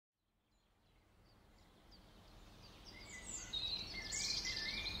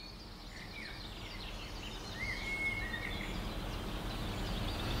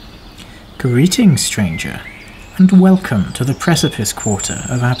Greetings, stranger, and welcome to the Precipice Quarter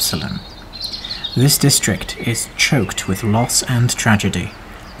of Absalom. This district is choked with loss and tragedy,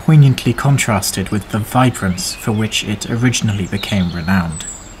 poignantly contrasted with the vibrance for which it originally became renowned.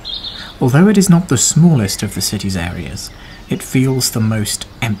 Although it is not the smallest of the city's areas, it feels the most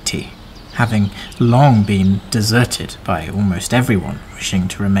empty, having long been deserted by almost everyone wishing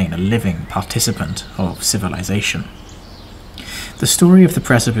to remain a living participant of civilization. The story of the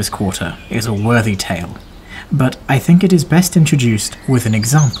Precipice Quarter is a worthy tale, but I think it is best introduced with an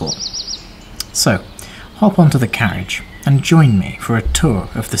example. So, hop onto the carriage and join me for a tour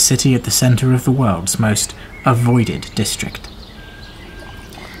of the city at the centre of the world's most avoided district.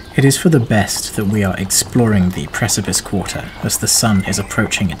 It is for the best that we are exploring the Precipice Quarter as the sun is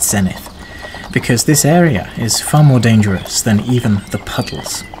approaching its zenith, because this area is far more dangerous than even the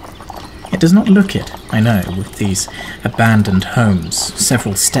puddles. It does not look it, I know, with these abandoned homes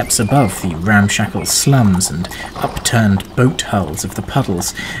several steps above the ramshackle slums and upturned boat hulls of the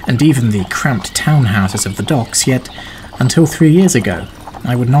puddles, and even the cramped townhouses of the docks, yet, until 3 years ago,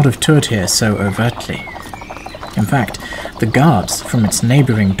 I would not have toured here so overtly. In fact, the guards from its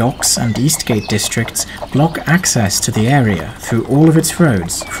neighbouring docks and Eastgate districts block access to the area through all of its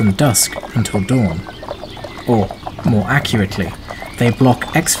roads from dusk until dawn. Or, more accurately, they block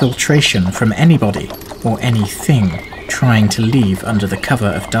exfiltration from anybody or anything trying to leave under the cover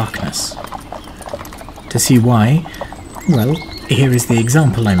of darkness. To see why, well, here is the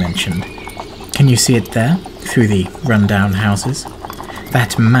example I mentioned. Can you see it there, through the rundown houses?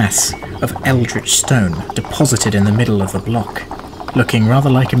 That mass of eldritch stone deposited in the middle of the block, looking rather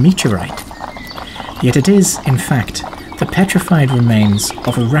like a meteorite. Yet it is, in fact, the petrified remains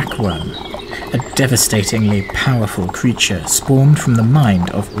of a rackworm, a devastatingly powerful creature spawned from the mind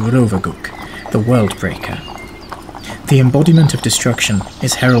of Rovaguk, the Worldbreaker. The embodiment of destruction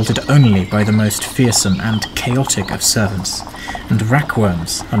is heralded only by the most fearsome and chaotic of servants, and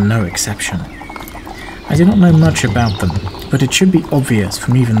rackworms are no exception. I do not know much about them, but it should be obvious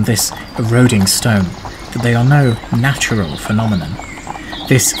from even this eroding stone that they are no natural phenomenon.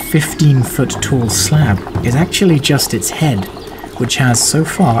 This 15-foot-tall slab is actually just its head, which has so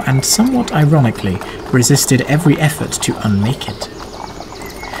far, and somewhat ironically, resisted every effort to unmake it.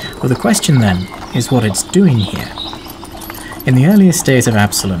 Well, the question then is what it's doing here. In the earliest days of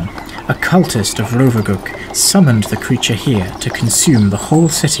Absalom, a cultist of Rovaguk summoned the creature here to consume the whole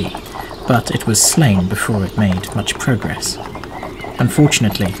city, but it was slain before it made much progress.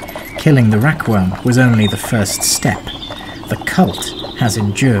 Unfortunately, killing the rackworm was only the first step. The cult has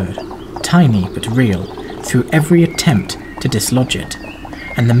endured, tiny but real, through every attempt to dislodge it,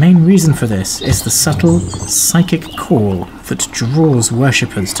 and the main reason for this is the subtle, psychic call that draws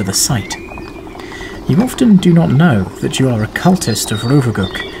worshippers to the site. You often do not know that you are a cultist of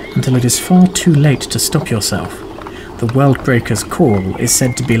Rovaguk until it is far too late to stop yourself. The Worldbreaker's call is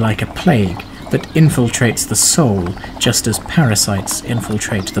said to be like a plague that infiltrates the soul just as parasites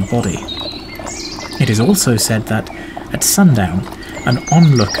infiltrate the body. It is also said that, at sundown, an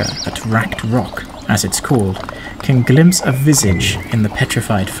onlooker at Wracked Rock, as it's called, can glimpse a visage in the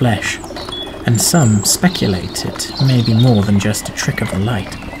petrified flesh, and some speculate it may be more than just a trick of the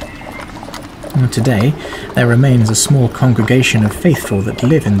light. Today, there remains a small congregation of faithful that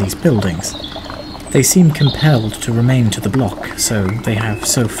live in these buildings. They seem compelled to remain to the block, so they have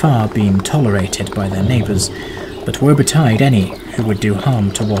so far been tolerated by their neighbours, but woe betide any who would do harm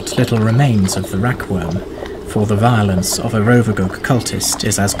to what little remains of the rackworm, for the violence of a Rovaguk cultist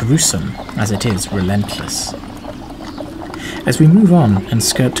is as gruesome as it is relentless. As we move on and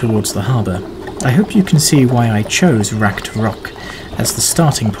skirt towards the harbour, I hope you can see why I chose Wracked Rock as the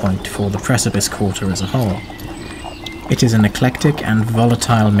starting point for the Precipice Quarter as a whole. It is an eclectic and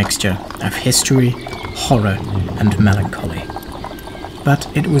volatile mixture of history, horror, and melancholy. But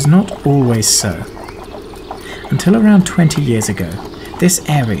it was not always so. Until around 20 years ago, this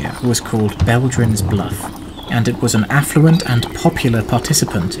area was called Beldrin's Bluff, and it was an affluent and popular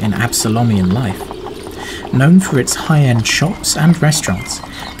participant in Absalomian life. Known for its high-end shops and restaurants,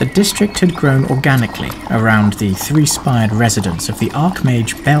 the district had grown organically around the three-spired residence of the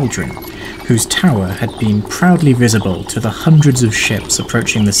Archmage Beldrin, whose tower had been proudly visible to the hundreds of ships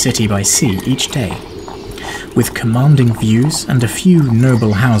approaching the city by sea each day. With commanding views and a few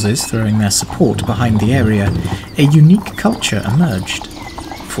noble houses throwing their support behind the area, a unique culture emerged.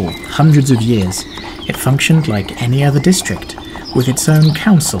 For hundreds of years, it functioned like any other district, with its own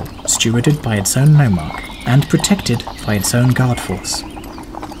council, stewarded by its own nomarch, and protected by its own guard force.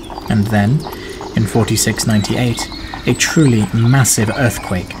 And then, in 4698, a truly massive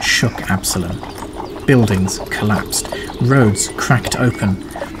earthquake shook Absalom. Buildings collapsed, roads cracked open,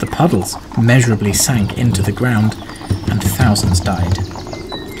 The puddles measurably sank into the ground, and thousands died.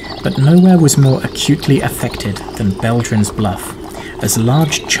 But nowhere was more acutely affected than Beldrin's Bluff, as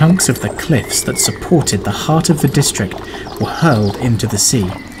large chunks of the cliffs that supported the heart of the district were hurled into the sea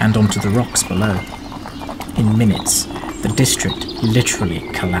and onto the rocks below. In minutes, the district literally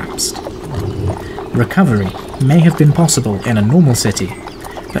collapsed. Recovery may have been possible in a normal city,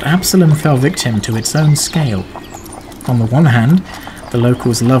 but Absalom fell victim to its own scale. On the one hand, the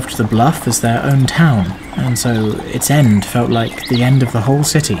locals loved the Bluff as their own town, and so its end felt like the end of the whole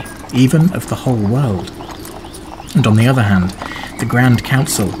city, even of the whole world. And on the other hand, the Grand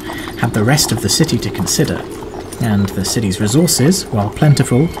Council had the rest of the city to consider, and the city's resources, while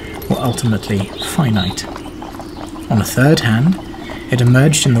plentiful, were ultimately finite. On a third hand, it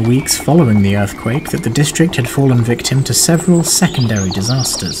emerged in the weeks following the earthquake that the district had fallen victim to several secondary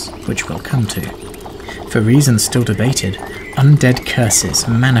disasters, which we'll come to. For reasons still debated, undead curses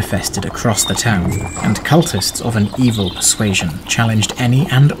manifested across the town, and cultists of an evil persuasion challenged any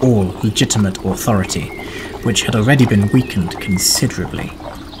and all legitimate authority, which had already been weakened considerably.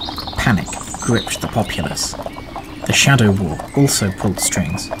 Panic gripped the populace. The Shadow War also pulled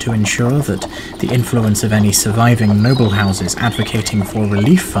strings to ensure that the influence of any surviving noble houses advocating for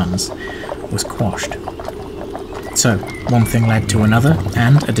relief funds was quashed. So, one thing led to another,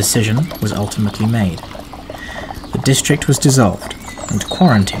 and a decision was ultimately made. The district was dissolved and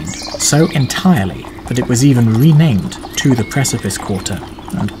quarantined so entirely that it was even renamed to the Precipice Quarter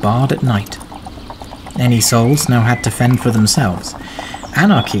and barred at night. Any souls now had to fend for themselves.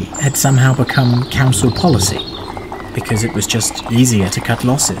 Anarchy had somehow become council policy, because it was just easier to cut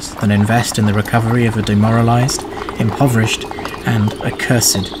losses than invest in the recovery of a demoralized, impoverished, and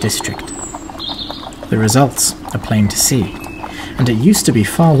accursed district. The results are plain to see, and it used to be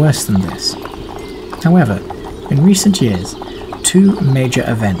far worse than this. However, in recent years, two major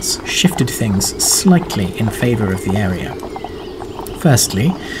events shifted things slightly in favor of the area. Firstly,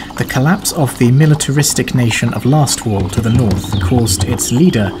 the collapse of the militaristic nation of Lastwall to the north caused its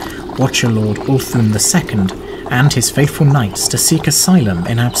leader, Watcherlord Ulthun II, and his faithful knights to seek asylum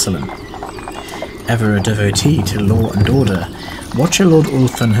in Absalom. Ever a devotee to law and order, Watcherlord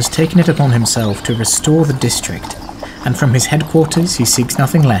Ulthun has taken it upon himself to restore the district, and from his headquarters he seeks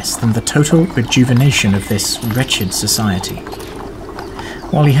nothing less than the total rejuvenation of this wretched society.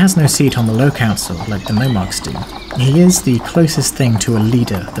 While he has no seat on the Low Council like the Nomarchs do, he is the closest thing to a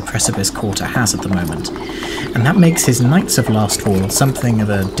leader the Precipice Quarter has at the moment, and that makes his Knights of Lastwall something of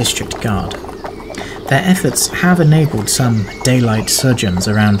a district guard. Their efforts have enabled some daylight sojourns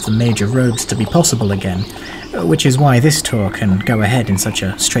around the major roads to be possible again, which is why this tour can go ahead in such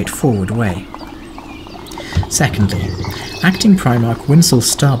a straightforward way. Secondly, Acting Primarch Winsel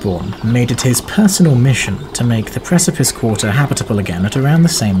Starborn made it his personal mission to make the Precipice Quarter habitable again at around the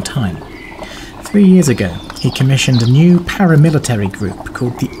same time. 3 years ago, he commissioned a new paramilitary group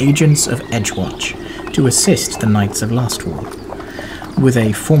called the Agents of Edgewatch to assist the Knights of Lastwall. With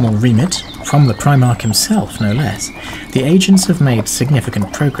a formal remit, from the Primarch himself no less, the agents have made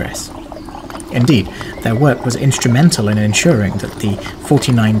significant progress. Indeed, their work was instrumental in ensuring that the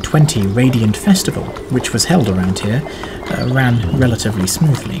 4920 Radiant Festival, which was held around here, ran relatively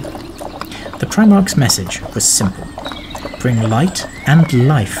smoothly. The Primarch's message was simple: bring light and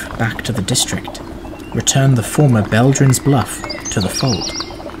life back to the district. Return the former Beldrin's Bluff to the fold.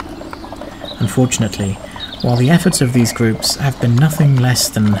 Unfortunately, while the efforts of these groups have been nothing less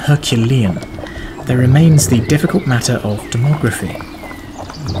than Herculean, there remains the difficult matter of demography.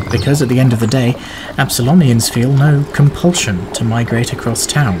 Because at the end of the day, Absalomians feel no compulsion to migrate across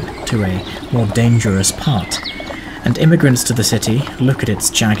town to a more dangerous part, and immigrants to the city look at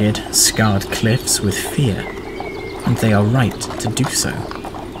its jagged, scarred cliffs with fear, and they are right to do so.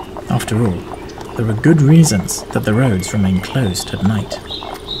 After all, there are good reasons that the roads remain closed at night.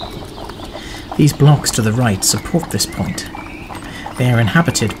 These blocks to the right support this point. They are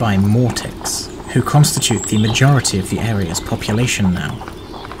inhabited by Mortecants, who constitute the majority of the area's population now.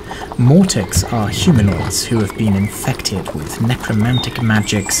 Mortecants are humanoids who have been infected with necromantic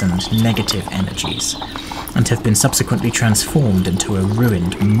magics and negative energies, and have been subsequently transformed into a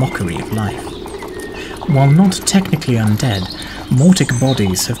ruined mockery of life. While not technically undead, Mortic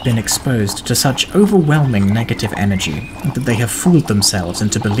bodies have been exposed to such overwhelming negative energy that they have fooled themselves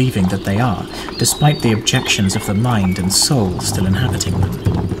into believing that they are, despite the objections of the mind and soul still inhabiting them.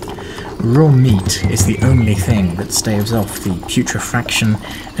 Raw meat is the only thing that staves off the putrefaction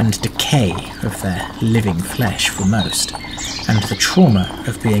and decay of their living flesh for most, and the trauma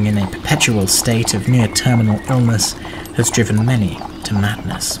of being in a perpetual state of near-terminal illness has driven many to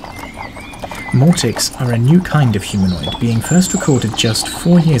madness. Mortecants are a new kind of humanoid, being first recorded just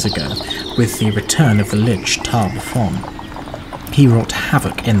 4 years ago with the return of the Lich Tar-Bafon. He wrought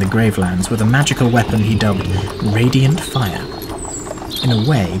havoc in the Gravelands with a magical weapon he dubbed Radiant Fire. In a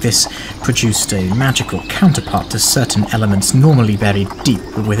way, this produced a magical counterpart to certain elements normally buried deep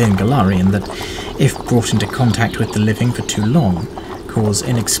within Golarion that, if brought into contact with the living for too long, cause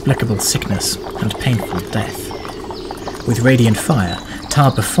inexplicable sickness and painful death. With Radiant Fire,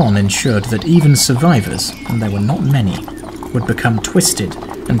 Tar-Bafon ensured that even survivors, and there were not many, would become twisted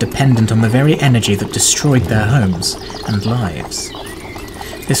and dependent on the very energy that destroyed their homes and lives.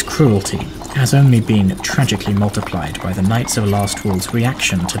 This cruelty has only been tragically multiplied by the Knights of Lastwall's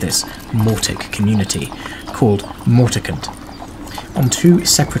reaction to this Mortic community, called Mortecant. On 2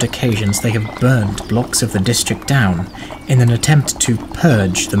 separate occasions they have burned blocks of the district down in an attempt to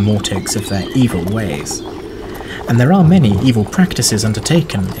purge the Mortics of their evil ways. And there are many evil practices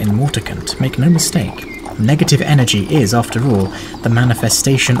undertaken in Mortecant, make no mistake. Negative energy is, after all, the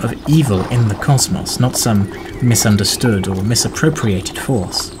manifestation of evil in the cosmos, not some misunderstood or misappropriated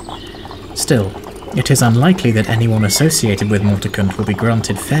force. Still, it is unlikely that anyone associated with Mortecant will be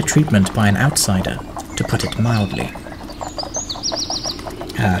granted fair treatment by an outsider, to put it mildly.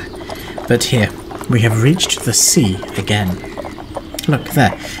 But here, we have reached the sea again. Look,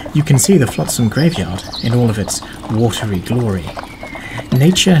 there, you can see the Flotsam Graveyard in all of its watery glory.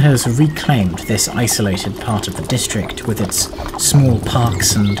 Nature has reclaimed this isolated part of the district, with its small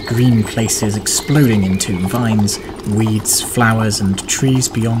parks and green places exploding into vines, weeds, flowers, and trees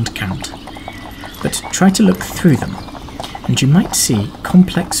beyond count. But try to look through them, and you might see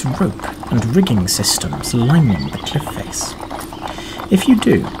complex rope and rigging systems lining the cliff face. If you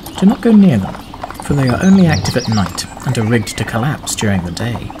do not go near them, for they are only active at night and are rigged to collapse during the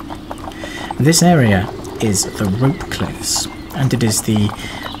day. This area is the Ropecliffs, and it is the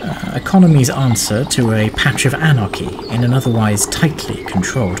economy's answer to a patch of anarchy in an otherwise tightly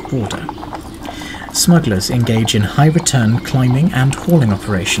controlled border. Smugglers engage in high-return climbing and hauling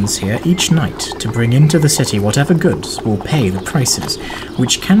operations here each night to bring into the city whatever goods will pay the prices,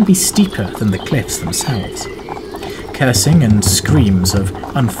 which can be steeper than the cliffs themselves. Cursing and screams of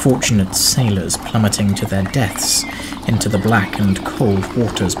unfortunate sailors plummeting to their deaths into the black and cold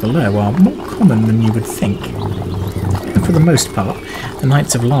waters below are more common than you would think. And for the most part, the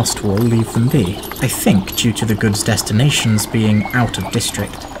Knights of Lastwall leave them be, I think due to the goods' destinations being out of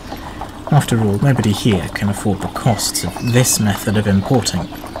district. After all, nobody here can afford the costs of this method of importing,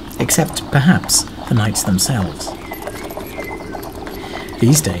 except perhaps the Knights themselves.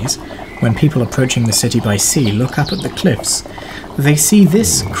 These days, when people approaching the city by sea look up at the cliffs, they see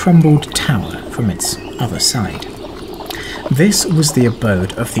this crumbled tower from its other side. This was the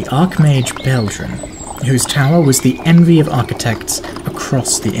abode of the Archmage Beldrin, whose tower was the envy of architects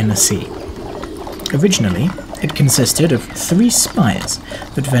across the inner sea. Originally, it consisted of 3 spires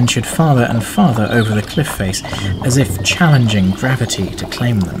that ventured farther and farther over the cliff face, as if challenging gravity to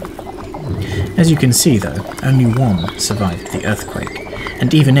claim them. As you can see, though, only one survived the earthquake,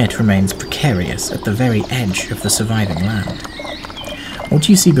 and even it remains precarious at the very edge of the surviving land. What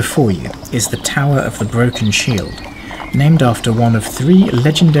you see before you is the Tower of the Broken Shield, named after one of 3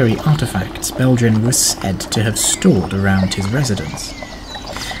 legendary artifacts Beldrin was said to have stored around his residence.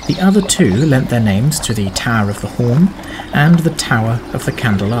 The other 2 lent their names to the Tower of the Horn and the Tower of the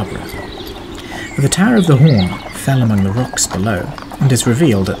Candelabra. The Tower of the Horn fell among the rocks below and is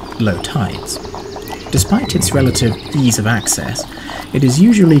revealed at low tides. Despite its relative ease of access, it is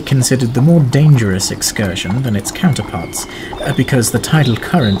usually considered the more dangerous excursion than its counterparts, because the tidal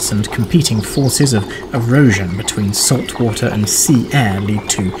currents and competing forces of erosion between saltwater and sea air lead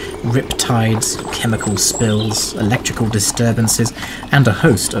to riptides, chemical spills, electrical disturbances, and a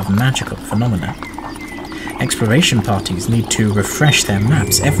host of magical phenomena. Exploration parties need to refresh their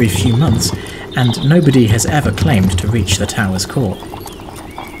maps every few months, and nobody has ever claimed to reach the tower's core.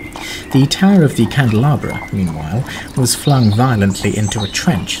 The Tower of the Candelabra, meanwhile, was flung violently into a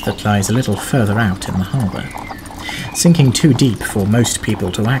trench that lies a little further out in the harbour. Sinking too deep for most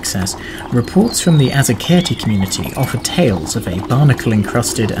people to access, reports from the Azakerti community offer tales of a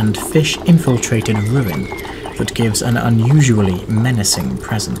barnacle-encrusted and fish-infiltrated ruin that gives an unusually menacing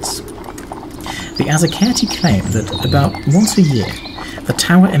presence. The Azakerti claim that about once a year, the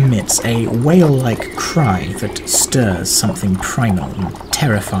tower emits a whale-like cry that stirs something primal and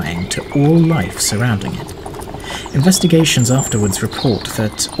terrifying to all life surrounding it. Investigations afterwards report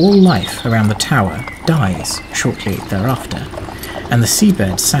that all life around the tower dies shortly thereafter, and the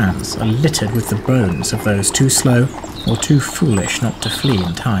seabed sands are littered with the bones of those too slow or too foolish not to flee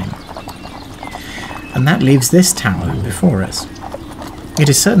in time. And that leaves this tower before us. It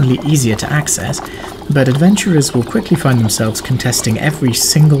is certainly easier to access, but adventurers will quickly find themselves contesting every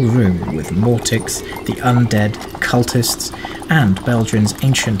single room with Mortecants, the undead, cultists, and Beldrin's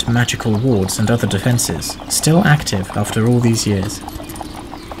ancient magical wards and other defences, still active after all these years.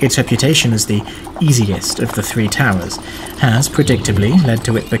 Its reputation as the easiest of the three towers has, predictably, led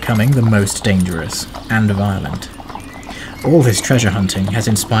to it becoming the most dangerous and violent. All this treasure hunting has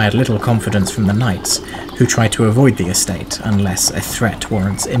inspired little confidence from the knights, who try to avoid the estate unless a threat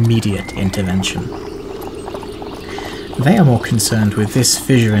warrants immediate intervention. They are more concerned with this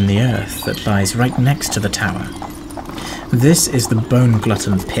fissure in the earth that lies right next to the tower. This is the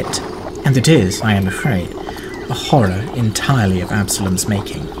Boneglutton Pit, and it is, I am afraid, a horror entirely of Absalom's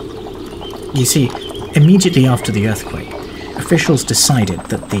making. You see, immediately after the earthquake, officials decided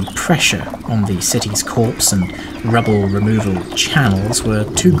that the pressure on the city's corpse and rubble removal channels were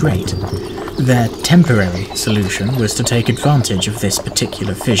too great. Their temporary solution was to take advantage of this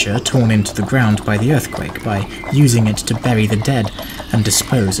particular fissure torn into the ground by the earthquake by using it to bury the dead and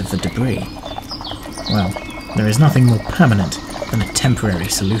dispose of the debris. Well, there is nothing more permanent than a temporary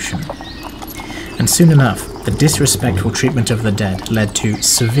solution. And soon enough, the disrespectful treatment of the dead led to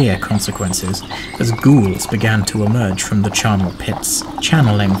severe consequences as ghouls began to emerge from the charnel pits,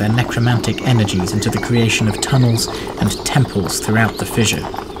 channeling their necromantic energies into the creation of tunnels and temples throughout the fissure.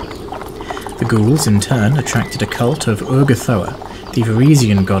 The ghouls, in turn, attracted a cult of Urgathoa, the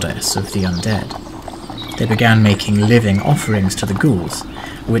Varisian goddess of the undead. They began making living offerings to the ghouls,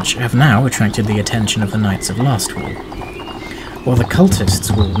 which have now attracted the attention of the Knights of Lastwall. While the cultists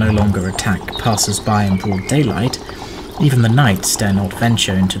will no longer attack passers-by in broad daylight, even the knights dare not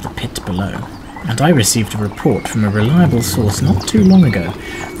venture into the pit below, and I received a report from a reliable source not too long ago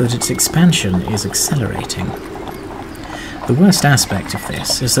that its expansion is accelerating. The worst aspect of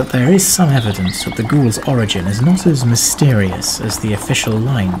this is that there is some evidence that the ghoul's origin is not as mysterious as the official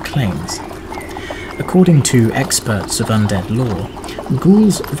line claims. According to experts of undead lore,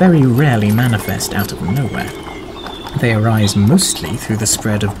 ghouls very rarely manifest out of nowhere. They arise mostly through the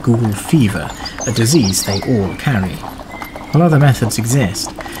spread of ghoul fever, a disease they all carry. While other methods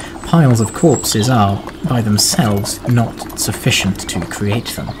exist, piles of corpses are, by themselves, not sufficient to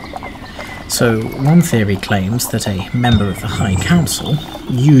create them. So, one theory claims that a member of the High Council,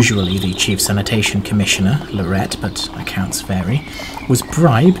 usually the Chief Sanitation Commissioner, Lorette, but accounts vary, was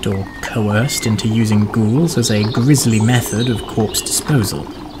bribed or coerced into using ghouls as a grisly method of corpse disposal.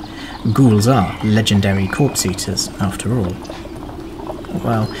 Ghouls are legendary corpse eaters, after all.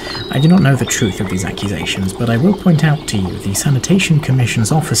 Well, I do not know the truth of these accusations, but I will point out to you the Sanitation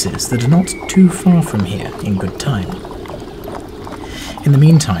Commission's offices that are not too far from here in good time. In the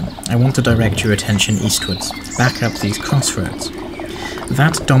meantime, I want to direct your attention eastwards, back up these crossroads.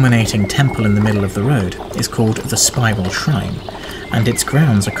 That dominating temple in the middle of the road is called the Spiral Shrine, and its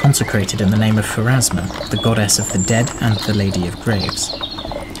grounds are consecrated in the name of Pharasma, the goddess of the dead and the Lady of Graves.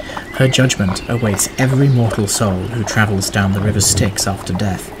 Her judgment awaits every mortal soul who travels down the River Styx after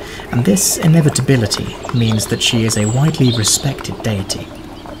death, and this inevitability means that she is a widely respected deity.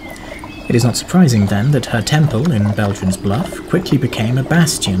 It is not surprising, then, that her temple in Beldrin's Bluff quickly became a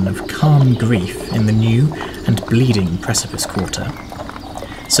bastion of calm grief in the new and bleeding Precipice Quarter.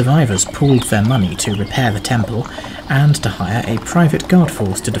 Survivors pooled their money to repair the temple and to hire a private guard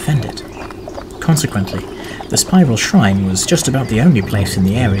force to defend it. Consequently, the Spiral Shrine was just about the only place in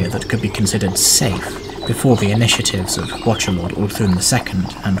the area that could be considered safe before the initiatives of Watcherlord Ulthun II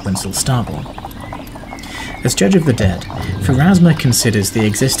and Winsel Starborn. As Judge of the Dead, Pharasma considers the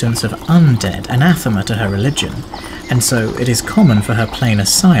existence of undead anathema to her religion, and so it is common for her planar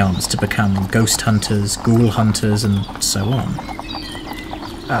scions to become ghost hunters, ghoul hunters, and so on.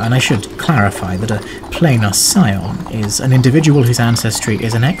 And I should clarify that a planar scion is an individual whose ancestry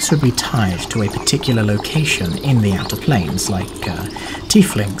is inexorably tied to a particular location in the outer planes, like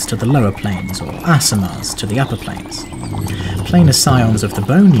tieflings to the lower planes or asimars to the upper planes. Planar scions of the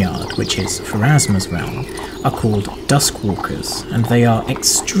Boneyard, which is Pharasma's realm, are called Duskwalkers, and they are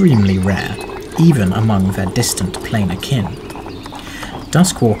extremely rare, even among their distant planar kin.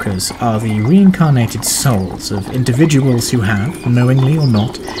 Duskwalkers are the reincarnated souls of individuals who have, knowingly or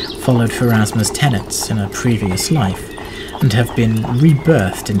not, followed Pharasma's tenets in a previous life, and have been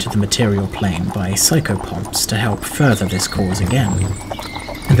rebirthed into the material plane by psychopomps to help further this cause again.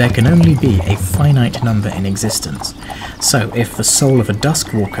 There can only be a finite number in existence, so if the soul of a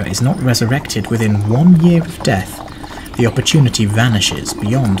Duskwalker is not resurrected within 1 year of death, the opportunity vanishes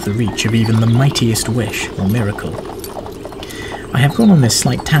beyond the reach of even the mightiest wish or miracle. I have gone on this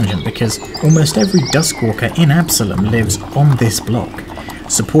slight tangent because almost every Duskwalker in Absalom lives on this block,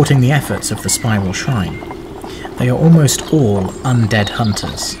 supporting the efforts of the Spiral Shrine. They are almost all undead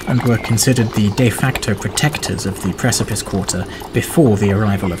hunters, and were considered the de facto protectors of the Precipice Quarter before the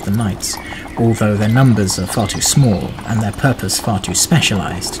arrival of the knights, although their numbers are far too small and their purpose far too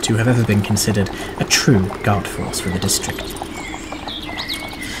specialised to have ever been considered a true guard force for the district.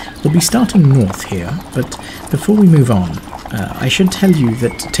 We'll be starting north here, but before we move on, I should tell you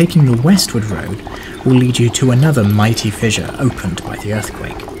that taking the westward road will lead you to another mighty fissure opened by the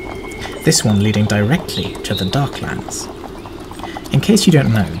earthquake, this one leading directly to the Darklands. In case you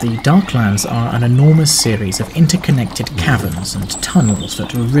don't know, the Darklands are an enormous series of interconnected caverns and tunnels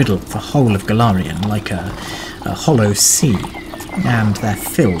that riddle the whole of Golarion like a hollow sea, and they're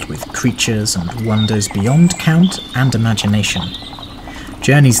filled with creatures and wonders beyond count and imagination.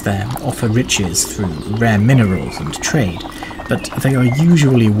 Journeys there offer riches through rare minerals and trade, but they are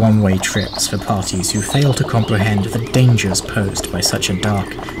usually one-way trips for parties who fail to comprehend the dangers posed by such a dark,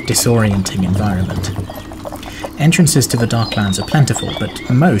 disorienting environment. Entrances to the Darklands are plentiful, but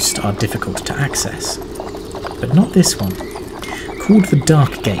most are difficult to access. But not this one. Called the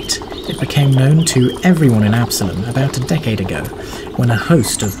Darkgate, it became known to everyone in Absalom about a decade ago, when a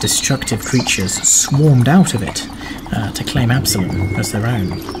host of destructive creatures swarmed out of it to claim Absalom as their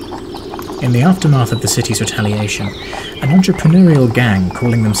own. In the aftermath of the city's retaliation, an entrepreneurial gang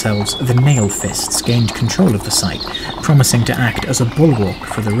calling themselves the Nail Fists gained control of the site, promising to act as a bulwark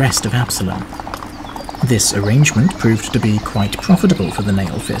for the rest of Absalom. This arrangement proved to be quite profitable for the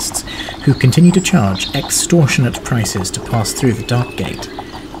Nail Fists, who continue to charge extortionate prices to pass through the Darkgate,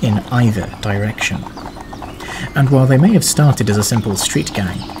 in either direction. And while they may have started as a simple street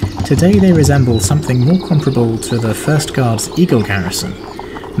gang, today they resemble something more comparable to the First Guard's Eagle Garrison.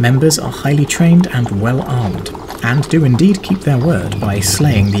 Members are highly trained and well armed, and do indeed keep their word by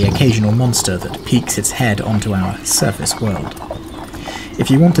slaying the occasional monster that peeks its head onto our surface world. If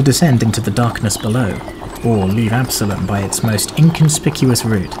you want to descend into the darkness below, or leave Absalom by its most inconspicuous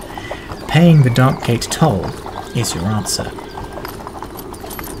route, paying the Darkgate toll is your answer.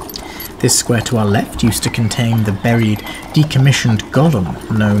 This square to our left used to contain the buried, decommissioned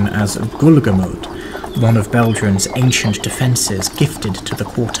golem known as Gulgamodh, one of Beldrin's ancient defences gifted to the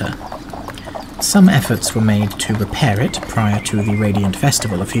quarter. Some efforts were made to repair it prior to the Radiant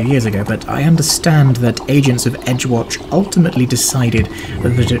Festival a few years ago, but I understand that agents of Edgewatch ultimately decided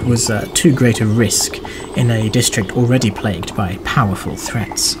that it was too great a risk in a district already plagued by powerful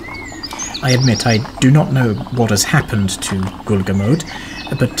threats. I admit I do not know what has happened to Gulgamodh,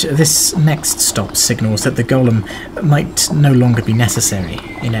 but this next stop signals that the golem might no longer be necessary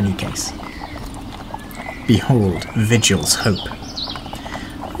in any case. Behold Vigil's hope.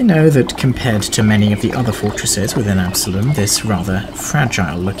 I know that compared to many of the other fortresses within Absalom, this rather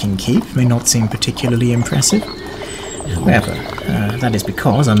fragile-looking keep may not seem particularly impressive. However, that is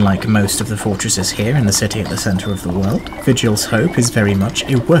because, unlike most of the fortresses here in the city at the centre of the world, Vigil's Hope is very much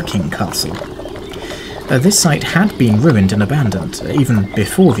a working castle. This site had been ruined and abandoned, even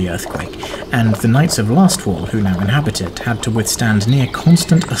before the earthquake, and the Knights of Lastfall, who now inhabit it, had to withstand near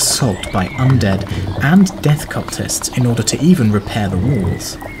constant assault by undead and death cultists in order to even repair the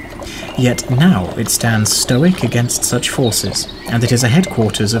walls. Yet now it stands stoic against such forces, and it is a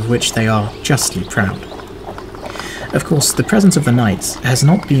headquarters of which they are justly proud. Of course, the presence of the Knights has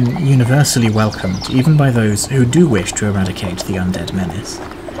not been universally welcomed, even by those who do wish to eradicate the undead menace.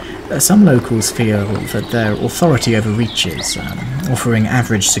 Some locals feel that their authority overreaches, offering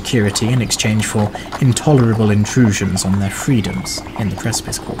average security in exchange for intolerable intrusions on their freedoms in the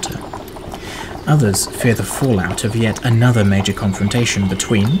Precipice Quarter. Others fear the fallout of yet another major confrontation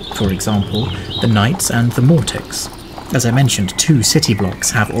between, for example, the Knights and the Mortecants. As I mentioned, 2 city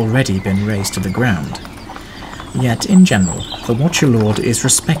blocks have already been razed to the ground. Yet, in general, the Watcher Lord is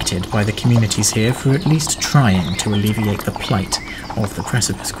respected by the communities here for at least trying to alleviate the plight of the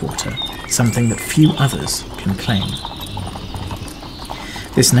Precipice Quarter, something that few others can claim.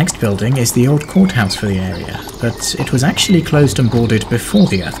 This next building is the old courthouse for the area, but it was actually closed and boarded before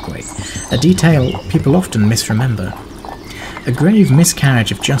the earthquake, a detail people often misremember. A grave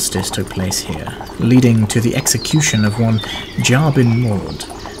miscarriage of justice took place here, leading to the execution of one Jarbin Maud,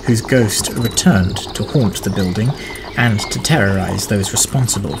 whose ghost returned to haunt the building and to terrorize those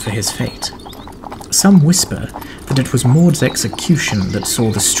responsible for his fate. Some whisper that it was Maud's execution that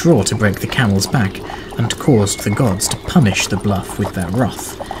saw the straw to break the camel's back and caused the gods to punish the Bluff with their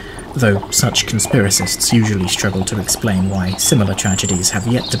wrath, though such conspiracists usually struggle to explain why similar tragedies have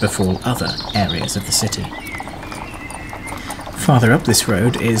yet to befall other areas of the city. Farther up this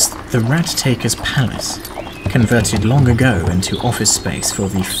road is the Rat Taker's Palace, converted long ago into office space for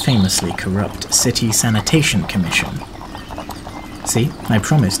the famously corrupt City Sanitation Commission. See, I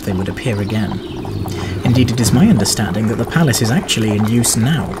promised they would appear again. In Indeed, it is my understanding that the palace is actually in use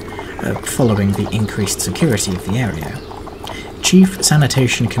now, following the increased security of the area. Chief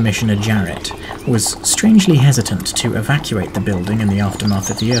Sanitation Commissioner Jarrett was strangely hesitant to evacuate the building in the aftermath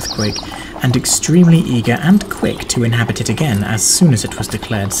of the earthquake, and extremely eager and quick to inhabit it again as soon as it was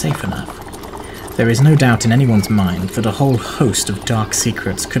declared safe enough. There is no doubt in anyone's mind that a whole host of dark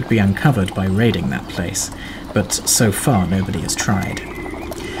secrets could be uncovered by raiding that place, but so far nobody has tried.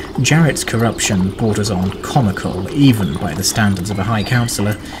 Jarrett's corruption borders on comical, even by the standards of a High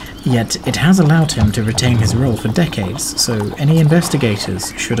Councillor, yet it has allowed him to retain his role for decades, so any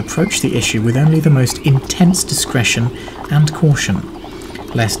investigators should approach the issue with only the most intense discretion and caution,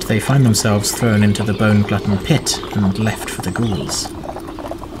 lest they find themselves thrown into the Boneglutton Pit and left for the ghouls.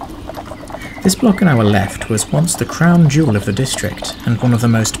 This block on our left was once the crown jewel of the district, and one of the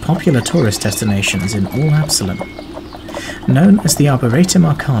most popular tourist destinations in all Absalom. Known as the Arboretum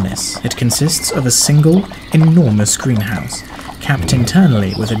Arcanis, it consists of a single, enormous greenhouse, capped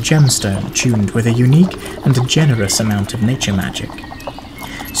internally with a gemstone tuned with a unique and generous amount of nature magic.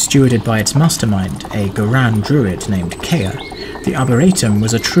 Stewarded by its mastermind, a Goran druid named Kea, the Arboretum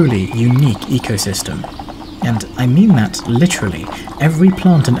was a truly unique ecosystem. And I mean that literally. Every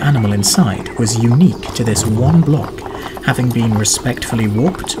plant and animal inside was unique to this one block, having been respectfully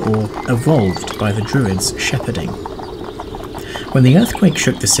warped or evolved by the druids' shepherding. When the earthquake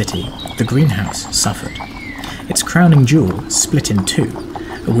shook the city, the greenhouse suffered. Its crowning jewel split in two,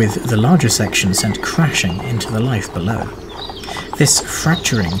 with the larger section sent crashing into the life below. This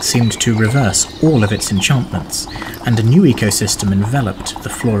fracturing seemed to reverse all of its enchantments, and a new ecosystem enveloped the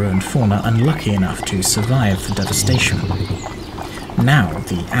flora and fauna unlucky enough to survive the devastation. Now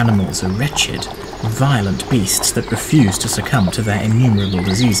the animals are wretched, violent beasts that refuse to succumb to their innumerable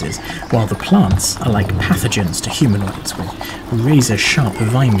diseases, while the plants are like pathogens to humanoids, with razor-sharp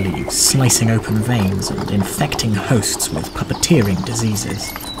vine leaves slicing open veins and infecting hosts with puppeteering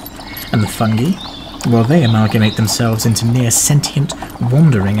diseases. And the fungi? Well, they amalgamate themselves into near-sentient,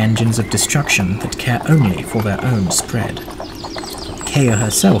 wandering engines of destruction that care only for their own spread. Kea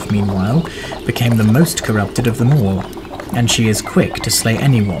herself, meanwhile, became the most corrupted of them all, and she is quick to slay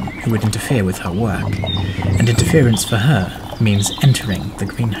anyone who would interfere with her work, and interference for her means entering the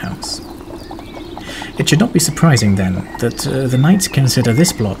greenhouse. It should not be surprising, then, that the Knights consider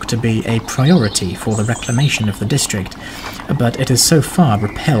this block to be a priority for the reclamation of the district, but it has so far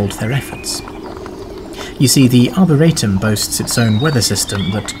repelled their efforts. You see, the Arboretum boasts its own weather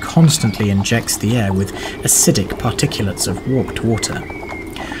system that constantly injects the air with acidic particulates of warped water.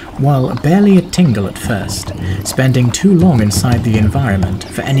 While barely a tingle at first, spending too long inside the environment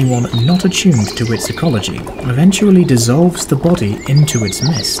for anyone not attuned to its ecology eventually dissolves the body into its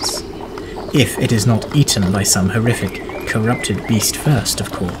mists. If it is not eaten by some horrific, corrupted beast first,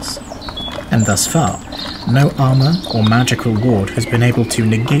 of course. And thus far, no armor or magical ward has been able to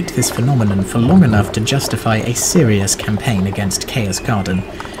negate this phenomenon for long enough to justify a serious campaign against Chaos Garden,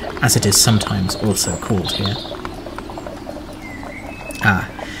 as it is sometimes also called here.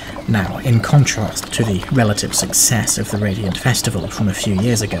 Now, in contrast to the relative success of the Radiant Festival from a few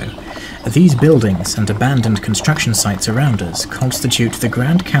years ago, these buildings and abandoned construction sites around us constitute the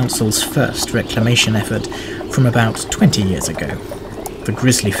Grand Council's first reclamation effort from about 20 years ago, the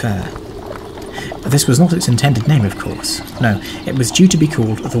Grislyfair. This was not its intended name, of course. No, it was due to be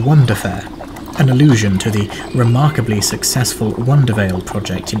called the Wonderfair, an allusion to the remarkably successful Wondervale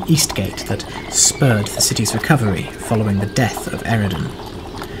project in Eastgate that spurred the city's recovery following the death of Eridan.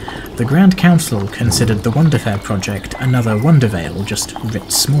 The Grand Council considered the Wonderfair project another Wondervale, just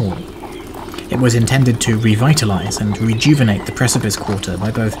writ small. It was intended to revitalise and rejuvenate the Precipice Quarter by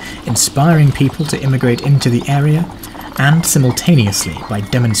both inspiring people to immigrate into the area and simultaneously by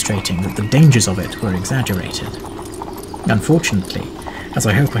demonstrating that the dangers of it were exaggerated. Unfortunately, as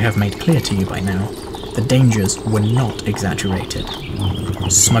I hope I have made clear to you by now, the dangers were not exaggerated.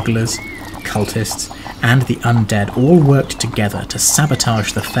 Smugglers, cultists, and the undead all worked together to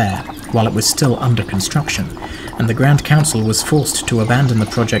sabotage the fair while it was still under construction, and the Grand Council was forced to abandon the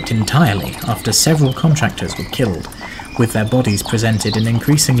project entirely after several contractors were killed, with their bodies presented in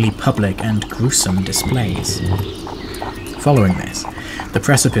increasingly public and gruesome displays. Following this, the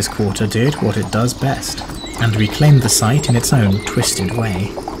Precipice Quarter did what it does best, and reclaimed the site in its own twisted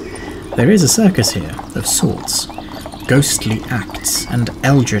way. There is a circus here, of sorts. Ghostly acts and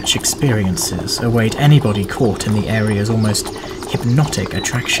eldritch experiences await anybody caught in the area's almost hypnotic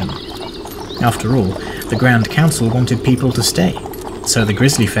attraction. After all, the Grand Council wanted people to stay, so the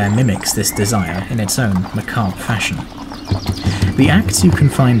Grislyfair mimics this desire in its own macabre fashion. The acts you can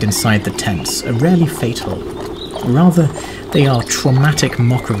find inside the tents are rarely fatal. Rather, they are traumatic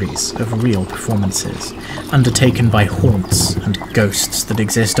mockeries of real performances, undertaken by haunts and ghosts that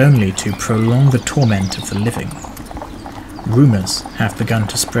exist only to prolong the torment of the living. Rumours have begun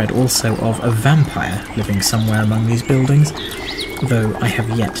to spread also of a vampire living somewhere among these buildings, though I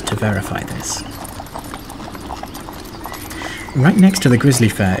have yet to verify this. Right next to the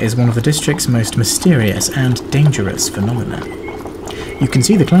Grislyfair is one of the district's most mysterious and dangerous phenomena. You can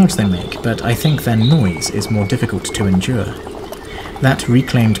see the clouds they make, but I think their noise is more difficult to endure. That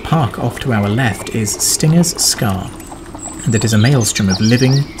reclaimed park off to our left is Stinger's Scar, and it is a maelstrom of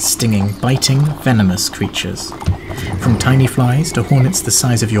living, stinging, biting, venomous creatures. From tiny flies to hornets the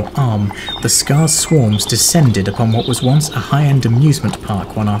size of your arm, the Scar's swarms descended upon what was once a high-end amusement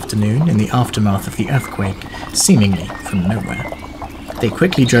park one afternoon in the aftermath of the earthquake, seemingly from nowhere. They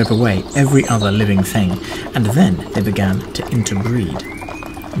quickly drove away every other living thing, and then they began to interbreed.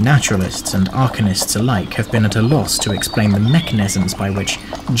 Naturalists and arcanists alike have been at a loss to explain the mechanisms by which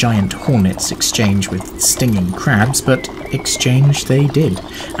giant hornets exchange with stinging crabs, but exchange they did,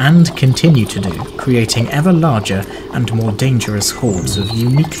 and continue to do, creating ever larger and more dangerous hordes of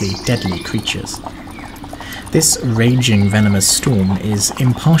uniquely deadly creatures. This raging venomous storm is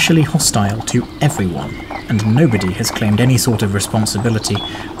impartially hostile to everyone, and nobody has claimed any sort of responsibility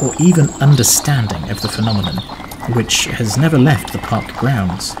or even understanding of the phenomenon, which has never left the park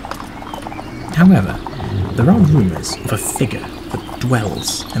grounds. However, there are rumours of a figure that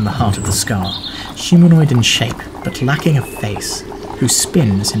dwells in the heart of the Scar, humanoid in shape but lacking a face, who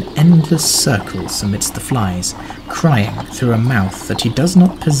spins in endless circles amidst the flies, crying through a mouth that he does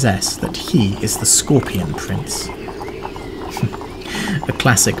not possess that he is the Scorpion Prince. A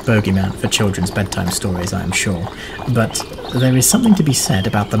classic bogeyman for children's bedtime stories, I am sure, but there is something to be said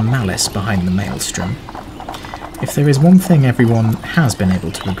about the malice behind the maelstrom. If there is one thing everyone has been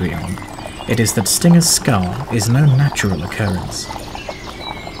able to agree on, it is that Stinger's Scar is no natural occurrence.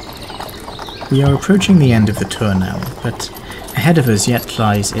 We are approaching the end of the tour now, but ahead of us yet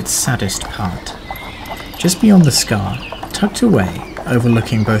lies its saddest part. Just beyond the Scar, tucked away,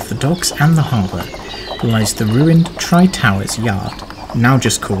 overlooking both the docks and the harbour, lies the ruined Tri-Towers Yard, now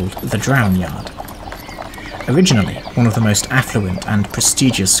just called the Drownyard. Originally one of the most affluent and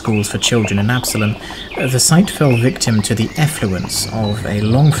prestigious schools for children in Absalom, the site fell victim to the effluence of a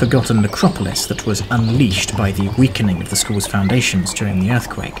long-forgotten necropolis that was unleashed by the weakening of the school's foundations during the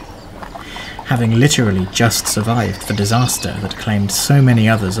earthquake. Having literally just survived the disaster that claimed so many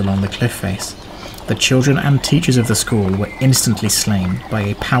others along the cliff face, the children and teachers of the school were instantly slain by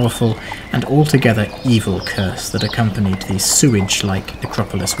a powerful and altogether evil curse that accompanied the sewage-like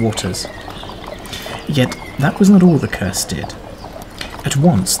necropolis waters. Yet that was not all the curse did. At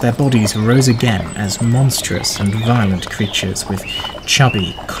once their bodies rose again as monstrous and violent creatures with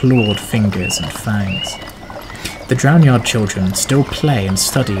chubby, clawed fingers and fangs. The Drownyard children still play and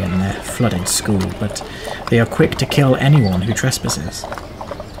study in their flooded school, but they are quick to kill anyone who trespasses.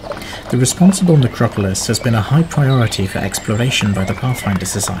 The responsible necropolis has been a high priority for exploration by the Pathfinder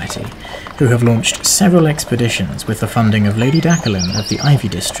Society, who have launched several expeditions with the funding of Lady Dakelin of the Ivy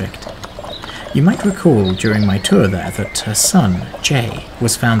District. You might recall during my tour there that her son, Jay,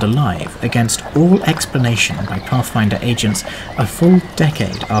 was found alive against all explanation by Pathfinder agents a full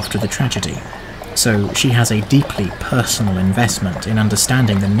decade after the tragedy, so she has a deeply personal investment in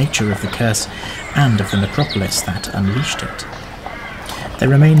understanding the nature of the curse and of the necropolis that unleashed it. There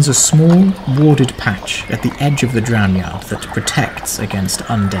remains a small, warded patch at the edge of the Drownyard that protects against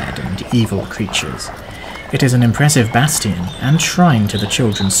undead and evil creatures. It is an impressive bastion and shrine to the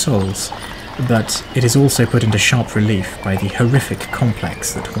children's souls, but it is also put into sharp relief by the horrific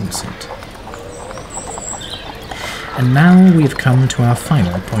complex that haunts it. And now we have come to our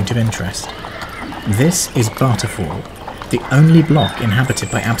final point of interest. This is Barterfall, the only block inhabited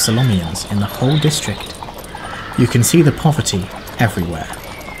by Absalomians in the whole district. You can see the poverty everywhere.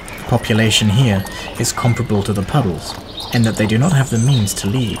 The population here is comparable to the Puddles, in that they do not have the means to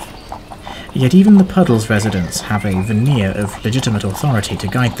leave. Yet even the Puddles' residents have a veneer of legitimate authority to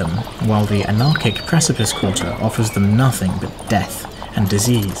guide them, while the anarchic Precipice Quarter offers them nothing but death and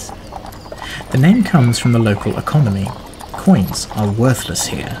disease. The name comes from the local economy. Coins are worthless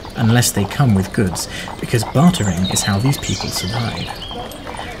here, unless they come with goods, because bartering is how these people survive.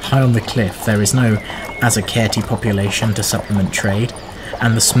 High on the cliff there is no Azakerti population to supplement trade,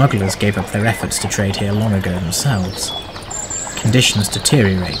 and the smugglers gave up their efforts to trade here long ago themselves. Conditions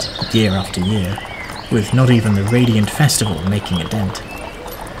deteriorate year after year, with not even the Radiant Festival making a dent.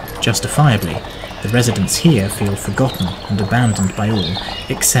 Justifiably, the residents here feel forgotten and abandoned by all,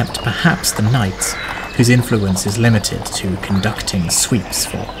 except perhaps the knights, whose influence is limited to conducting sweeps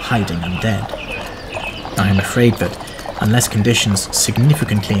for hiding undead. I am afraid that, unless conditions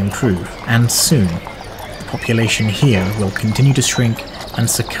significantly improve, and soon, the population here will continue to shrink and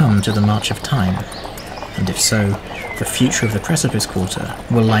succumb to the march of time. And if so, the future of the Precipice Quarter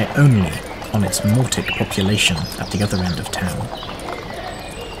will lie only on its Mortic population at the other end of town.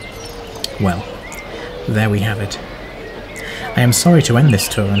 Well, there we have it. I am sorry to end this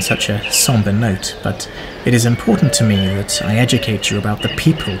tour on such a somber note, but it is important to me that I educate you about the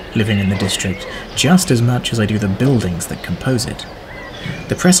people living in the district just as much as I do the buildings that compose it.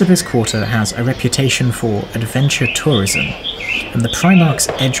 The Precipice Quarter has a reputation for adventure tourism, and the Primarch's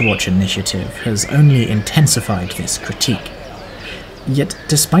Edgewatch initiative has only intensified this critique. Yet,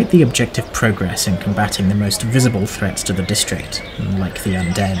 despite the objective progress in combating the most visible threats to the district, like the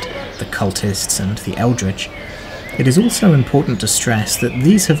undead, the cultists, and the eldritch, it is also important to stress that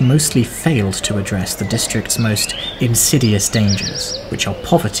these have mostly failed to address the district's most insidious dangers, which are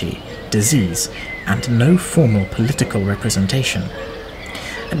poverty, disease, and no formal political representation.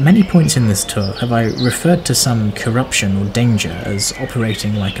 At many points in this tour have I referred to some corruption or danger as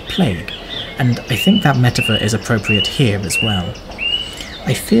operating like a plague, and I think that metaphor is appropriate here as well.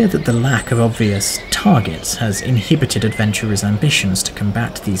 I fear that the lack of obvious targets has inhibited adventurers' ambitions to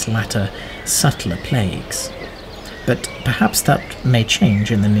combat these latter, subtler plagues. But perhaps that may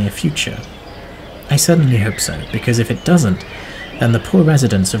change in the near future. I certainly hope so, because if it doesn't, then the poor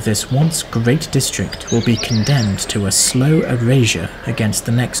residents of this once great district will be condemned to a slow erasure against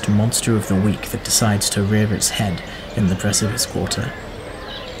the next monster of the week that decides to rear its head in the Precipice Quarter.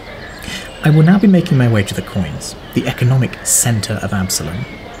 I will now be making my way to the coins, the economic centre of Absalom.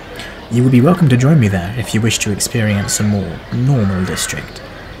 You will be welcome to join me there if you wish to experience a more normal district.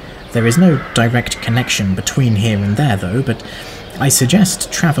 There is no direct connection between here and there though, but I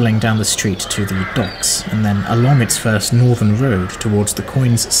suggest travelling down the street to the docks and then along its first northern road towards the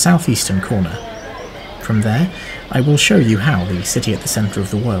coin's southeastern corner. From there, I will show you how the city at the centre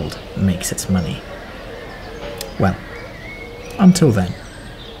of the world makes its money. Well, until then.